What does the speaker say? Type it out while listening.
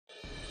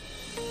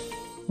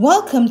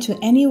Welcome to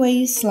Any Way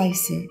You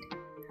Slice It,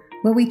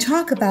 where we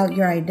talk about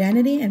your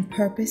identity and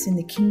purpose in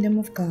the kingdom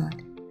of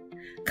God.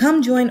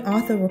 Come join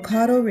author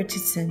Ricardo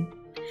Richardson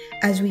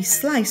as we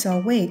slice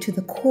our way to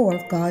the core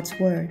of God's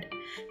Word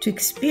to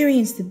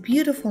experience the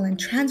beautiful and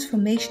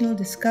transformational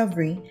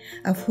discovery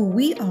of who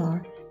we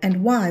are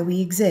and why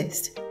we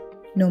exist,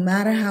 no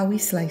matter how we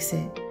slice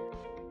it.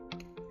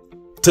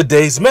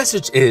 Today's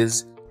message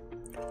is,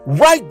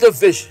 write the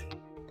vision.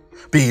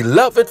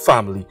 Beloved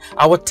family,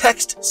 our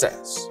text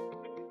says,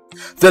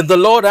 "Then the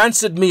Lord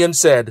answered me and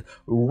said,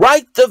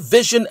 write the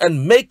vision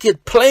and make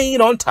it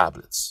plain on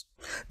tablets,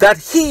 that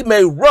he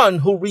may run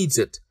who reads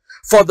it.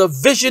 For the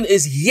vision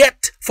is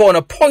yet for an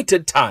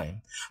appointed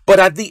time, but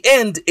at the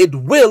end it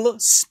will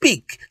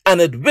speak, and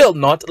it will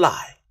not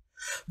lie.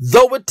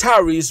 Though it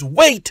tarries,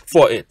 wait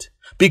for it,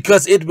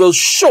 because it will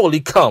surely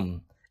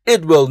come.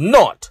 It will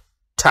not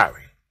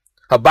tarry."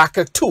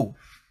 Habakkuk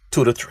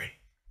 2:2-3.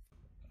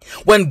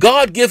 When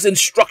God gives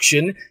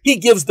instruction, he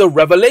gives the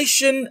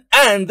revelation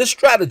and the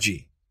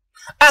strategy.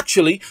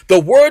 Actually, the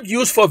word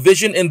used for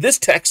vision in this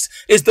text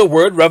is the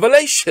word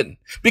revelation,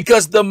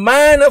 because the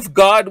man of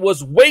God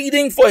was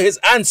waiting for his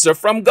answer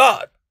from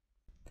God.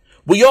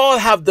 We all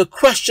have the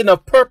question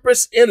of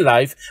purpose in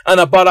life and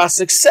about our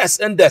success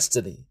and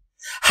destiny.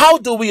 How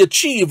do we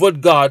achieve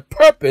what God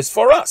purposed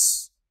for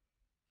us?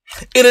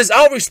 It is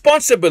our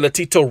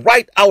responsibility to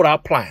write out our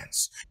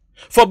plans.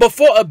 For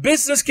before a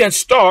business can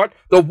start,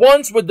 the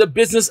ones with the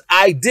business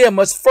idea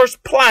must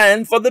first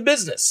plan for the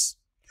business.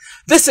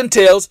 This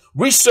entails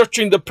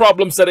researching the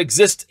problems that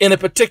exist in a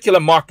particular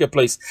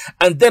marketplace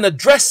and then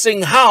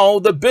addressing how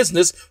the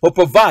business will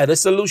provide a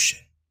solution.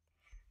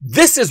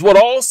 This is what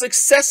all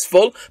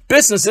successful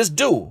businesses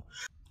do.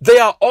 They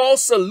are all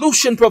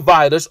solution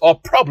providers or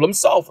problem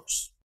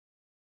solvers.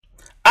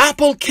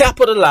 Apple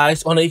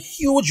capitalized on a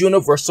huge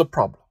universal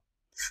problem.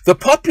 The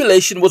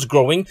population was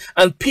growing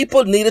and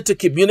people needed to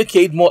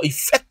communicate more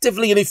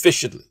effectively and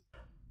efficiently.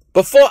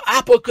 Before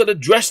Apple could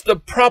address the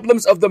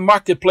problems of the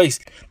marketplace,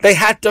 they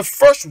had to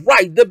first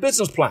write the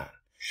business plan.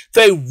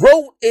 They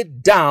wrote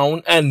it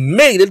down and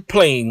made it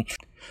plain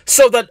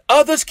so that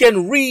others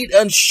can read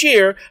and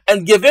share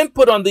and give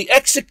input on the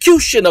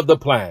execution of the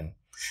plan.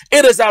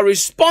 It is our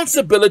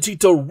responsibility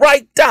to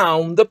write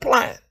down the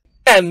plan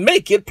and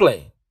make it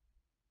plain.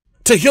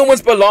 To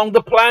humans belong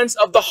the plans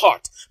of the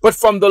heart, but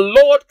from the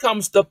Lord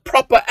comes the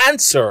proper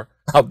answer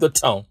of the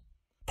tongue.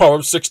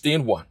 Proverbs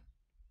 16:1.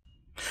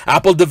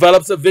 Apple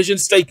develops a vision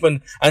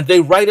statement and they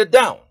write it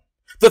down.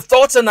 The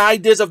thoughts and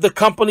ideas of the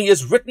company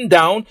is written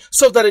down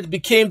so that it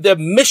became their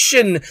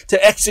mission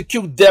to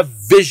execute their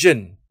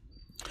vision.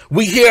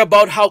 We hear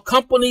about how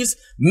companies'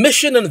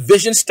 mission and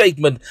vision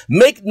statement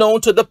make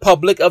known to the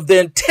public of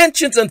their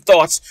intentions and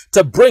thoughts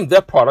to bring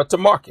their product to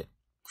market.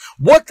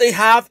 What they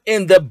have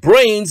in their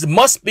brains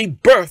must be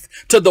birthed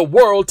to the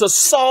world to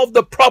solve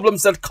the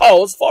problems that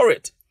calls for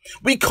it.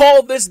 We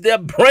call this their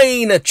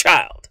brain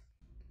child.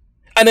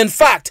 And in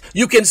fact,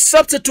 you can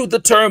substitute the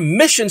term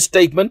mission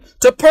statement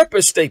to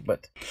purpose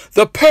statement.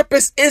 The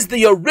purpose is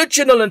the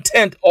original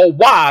intent or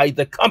why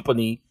the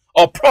company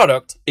or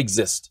product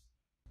exists.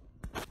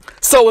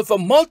 So if a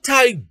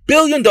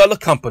multi-billion-dollar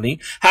company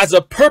has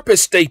a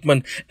purpose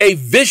statement, a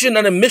vision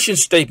and a mission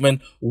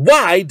statement,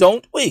 why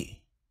don't we?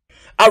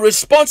 Our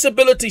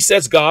responsibility,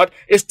 says God,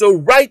 is to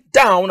write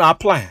down our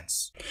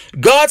plans.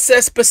 God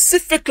says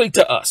specifically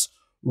to us,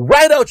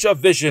 write out your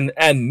vision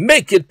and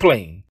make it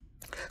plain.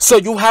 So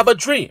you have a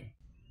dream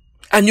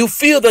and you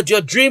feel that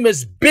your dream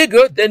is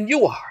bigger than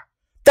you are.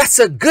 That's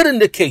a good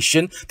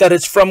indication that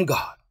it's from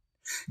God.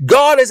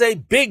 God is a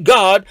big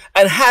God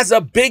and has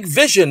a big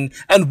vision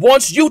and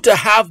wants you to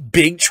have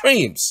big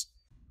dreams.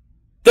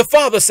 The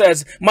Father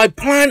says, my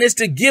plan is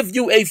to give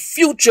you a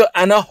future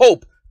and a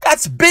hope.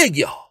 That's big,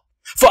 y'all.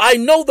 For I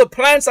know the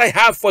plans I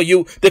have for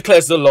you,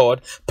 declares the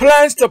Lord,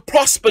 plans to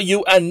prosper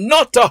you and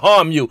not to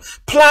harm you,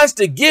 plans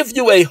to give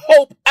you a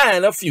hope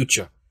and a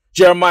future.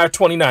 Jeremiah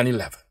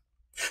 29:11.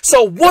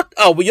 So what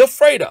are we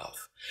afraid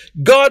of?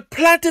 God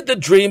planted the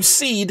dream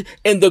seed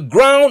in the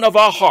ground of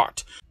our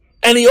heart,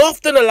 and he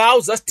often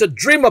allows us to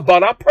dream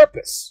about our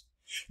purpose.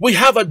 We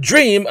have a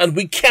dream and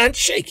we can't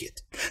shake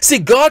it. See,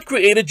 God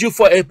created you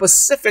for a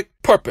specific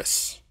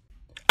purpose.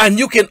 And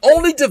you can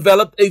only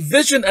develop a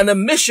vision and a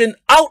mission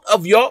out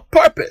of your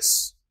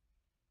purpose.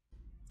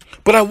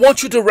 But I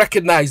want you to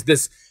recognize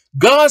this.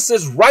 God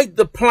says, write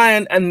the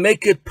plan and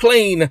make it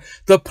plain.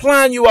 The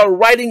plan you are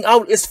writing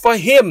out is for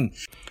him.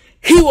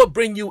 He will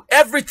bring you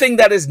everything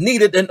that is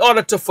needed in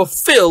order to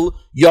fulfill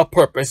your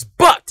purpose.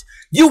 But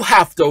you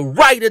have to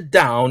write it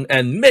down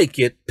and make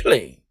it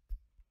plain.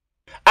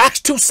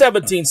 Acts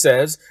 2:17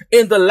 says,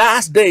 in the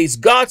last days,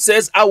 God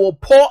says, I will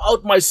pour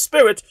out my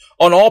spirit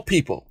on all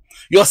people.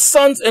 Your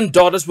sons and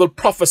daughters will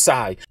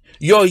prophesy.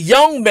 Your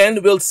young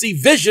men will see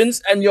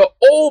visions and your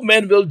old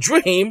men will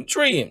dream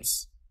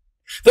dreams.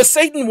 The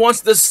Satan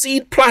wants the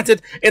seed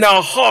planted in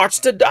our hearts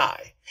to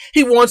die.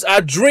 He wants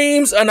our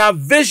dreams and our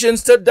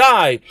visions to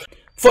die.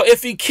 For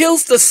if he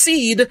kills the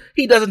seed,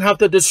 he doesn't have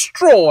to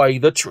destroy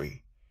the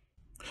tree.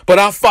 But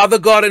our Father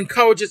God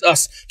encourages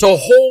us to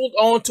hold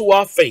on to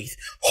our faith,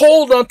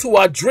 hold on to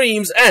our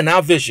dreams and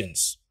our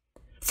visions.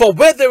 For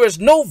where there is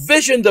no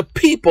vision, the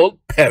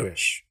people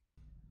perish.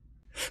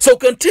 So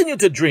continue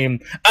to dream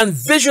and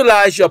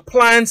visualize your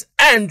plans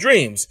and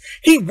dreams.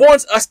 He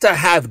wants us to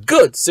have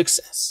good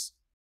success.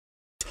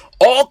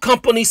 All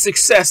company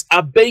success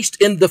are based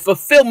in the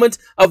fulfillment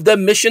of their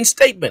mission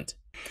statement.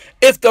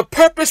 If the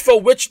purpose for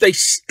which they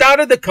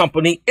started the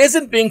company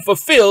isn't being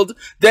fulfilled,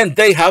 then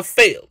they have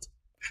failed.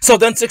 So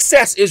then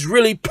success is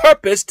really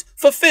purposed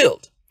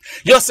fulfilled.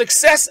 Your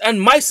success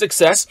and my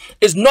success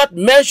is not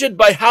measured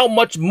by how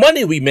much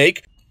money we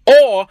make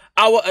or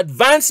our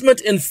advancement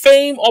in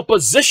fame or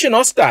position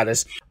or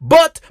status,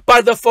 but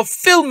by the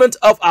fulfillment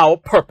of our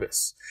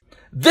purpose.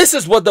 This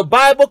is what the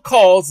Bible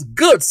calls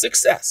good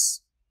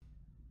success.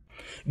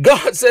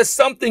 God says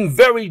something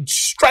very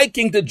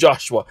striking to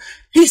Joshua.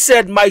 He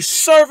said, "My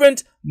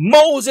servant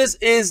Moses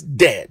is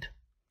dead.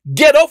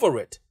 Get over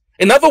it."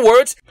 In other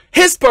words,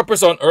 his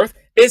purpose on earth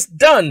is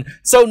done.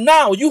 So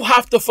now you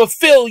have to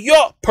fulfill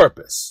your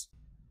purpose.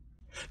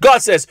 God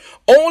says,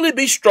 "Only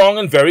be strong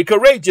and very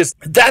courageous,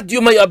 that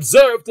you may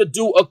observe to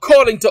do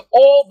according to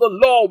all the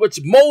law which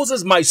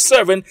Moses my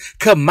servant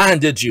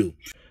commanded you.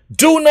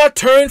 Do not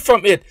turn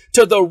from it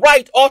to the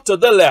right or to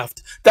the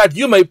left, that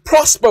you may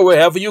prosper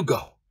wherever you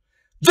go.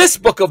 This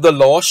book of the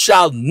law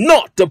shall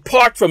not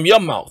depart from your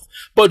mouth,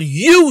 but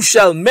you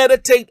shall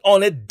meditate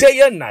on it day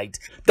and night,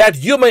 that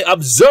you may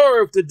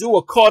observe to do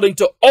according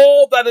to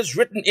all that is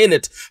written in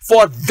it.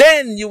 For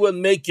then you will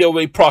make your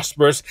way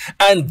prosperous,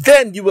 and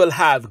then you will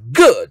have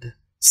good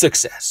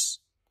success."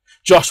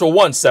 Joshua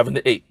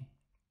 1:7-8.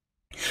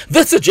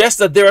 This suggests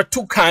that there are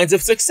two kinds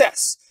of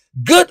success: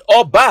 good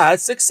or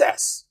bad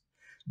success.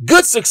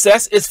 Good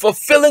success is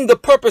fulfilling the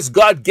purpose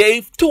God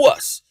gave to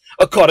us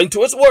according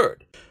to his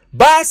word.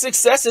 Bad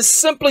success is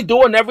simply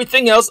doing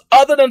everything else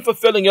other than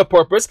fulfilling your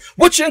purpose,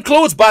 which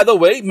includes, by the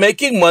way,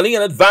 making money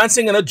and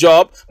advancing in a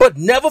job, but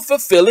never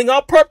fulfilling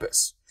our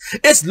purpose.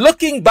 It's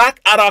looking back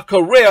at our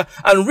career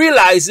and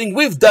realizing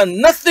we've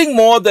done nothing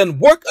more than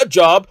work a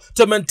job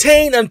to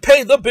maintain and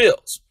pay the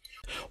bills.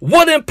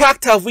 What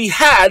impact have we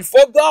had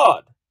for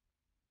God?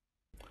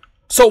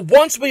 So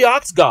once we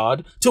ask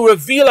God to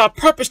reveal our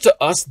purpose to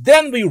us,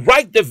 then we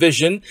write the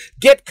vision,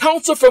 get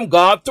counsel from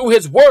God through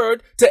his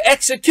word to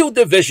execute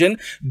the vision.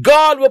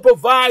 God will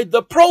provide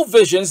the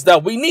provisions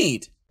that we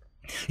need.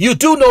 You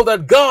do know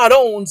that God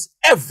owns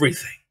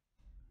everything.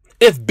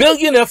 If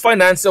billionaire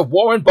financier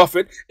Warren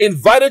Buffett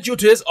invited you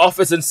to his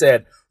office and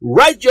said,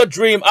 "Write your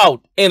dream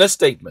out in a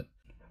statement.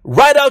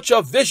 Write out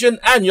your vision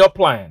and your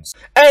plans,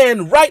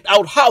 and write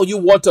out how you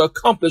want to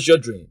accomplish your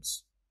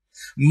dreams.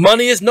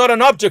 Money is not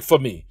an object for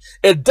me.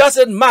 It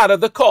doesn't matter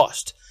the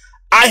cost.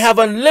 I have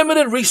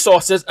unlimited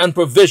resources and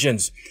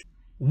provisions."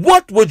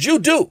 What would you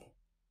do?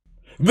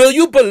 Will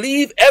you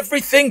believe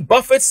everything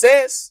Buffett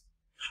says?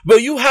 Will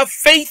you have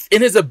faith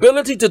in his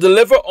ability to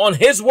deliver on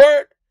his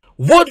word?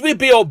 Would we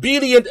be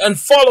obedient and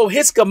follow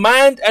his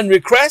command and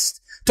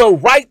request to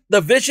write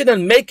the vision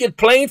and make it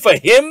plain for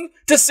him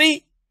to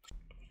see?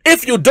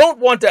 If you don't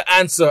want to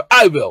answer,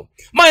 I will.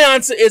 My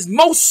answer is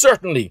most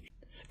certainly.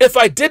 If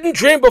I didn't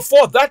dream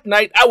before that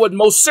night, I would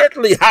most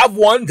certainly have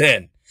one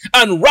then,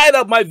 and write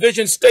up my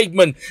vision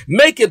statement,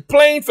 make it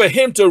plain for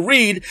him to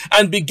read,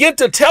 and begin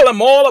to tell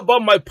him all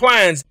about my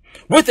plans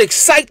with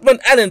excitement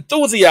and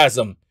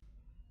enthusiasm.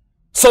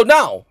 So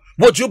now,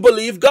 would you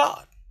believe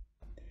God?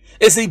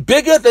 Is he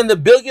bigger than the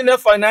billionaire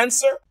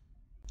financier?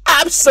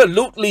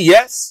 Absolutely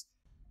yes.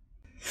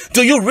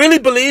 Do you really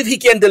believe he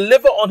can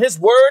deliver on his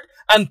word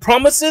and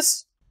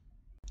promises?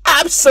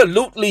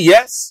 Absolutely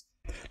yes.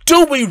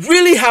 Do we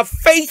really have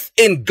faith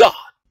in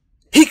God?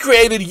 He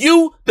created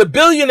you, the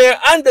billionaire,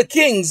 and the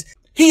kings.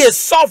 He is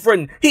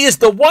sovereign. He is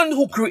the one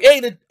who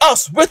created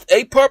us with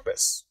a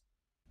purpose.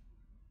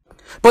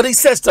 But he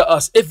says to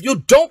us, if you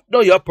don't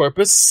know your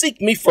purpose, seek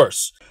me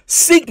first.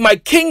 Seek my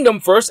kingdom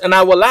first, and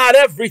I will add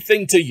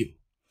everything to you.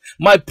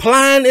 My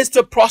plan is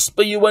to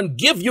prosper you and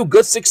give you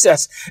good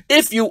success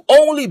if you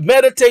only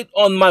meditate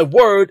on my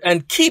word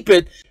and keep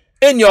it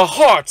in your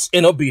hearts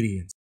in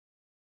obedience.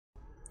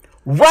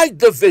 Write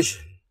the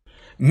vision.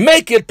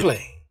 Make it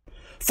plain,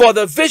 for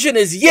the vision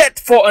is yet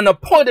for an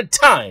appointed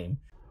time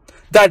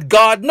that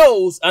God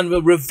knows and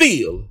will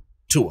reveal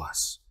to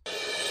us.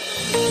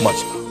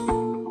 Much love.